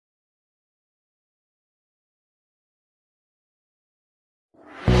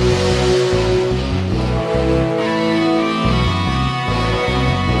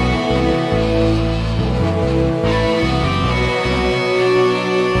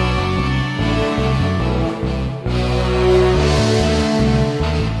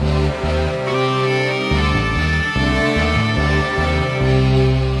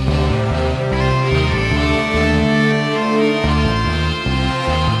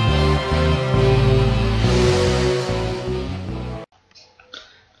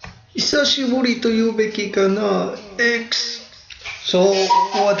久しぶりと言うべきかな。X。そう、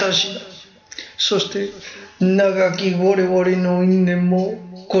私だ。そして、長き我々の因縁も、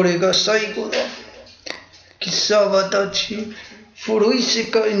これが最後だ。貴様たち、古い世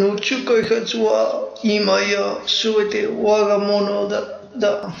界の宇宙開発は、今や全て我が物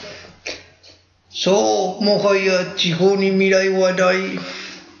だ。そう、もはや地方に未来はない。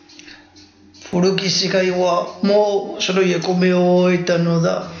古き世界はもうその役目を終えたの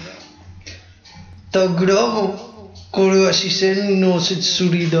だ。だからも、これは視線の摂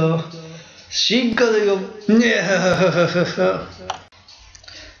理だ。進化だよ。ねははははは。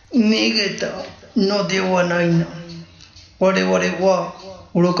逃げたのではないな。我々は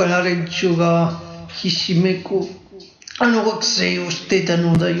愚かな連中がひしめくあの惑星を捨てた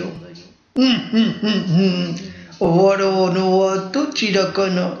のだよ。終わろうのはどちらか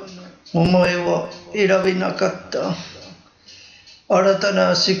な。お前は選べなかった。新た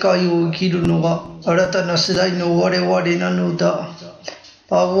な世界を生きるのが新たな世代の我々なのだ。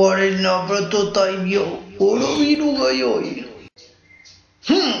哀れなプロトタイプよ、滅びるがよい。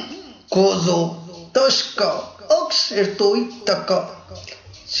構造、確かアクセルと言ったか。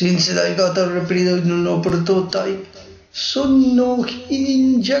新世代型レプリドイドのプロトタイプ。その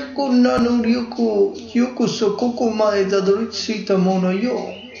貧弱な能力をよくそここまでたどり着いたものよ。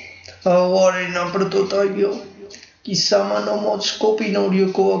哀れなプロトタイプよ。貴様の持つコピー能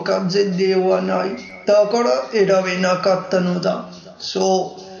力は完全ではない。だから選べなかったのだ。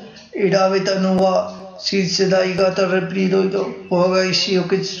そう、選べたのは新世代型レプリドイド、我が意志を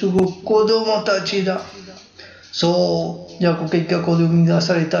受け継ぐ子供たちだ。そう、若結果子で生み出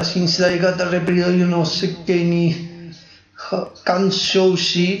された新世代型レプリドイドの設計に干渉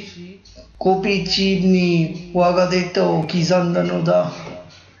し、コピーチームに我がデータを刻んだのだ。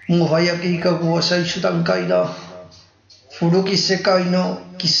もはや計画は最終段階だ。古き世界の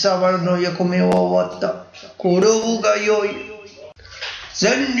貴様の役目は終わった。転ぶがよい。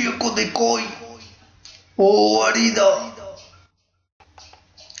全力で来い。終わりだ。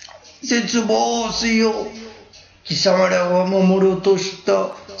絶望せよ。貴様らが守ろうとし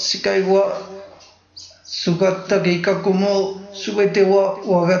た世界は、姿った計画も全ては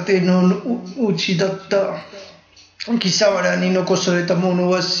我が手の内だった。貴様らに残されたもの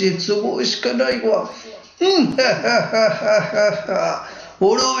は絶望しかないわ。滅べ。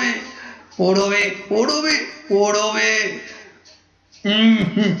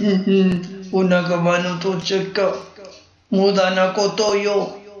お仲間の到着か。無駄なこと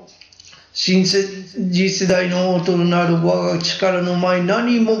よ。次世代の王となる我が力の前、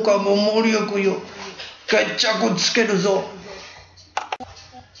何もかも猛力よ。決着つけるぞ。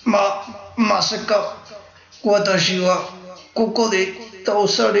まさか、私はここで倒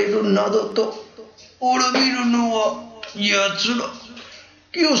されるなどと、滅びるのは奴ら。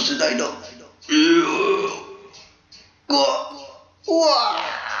世世代だ。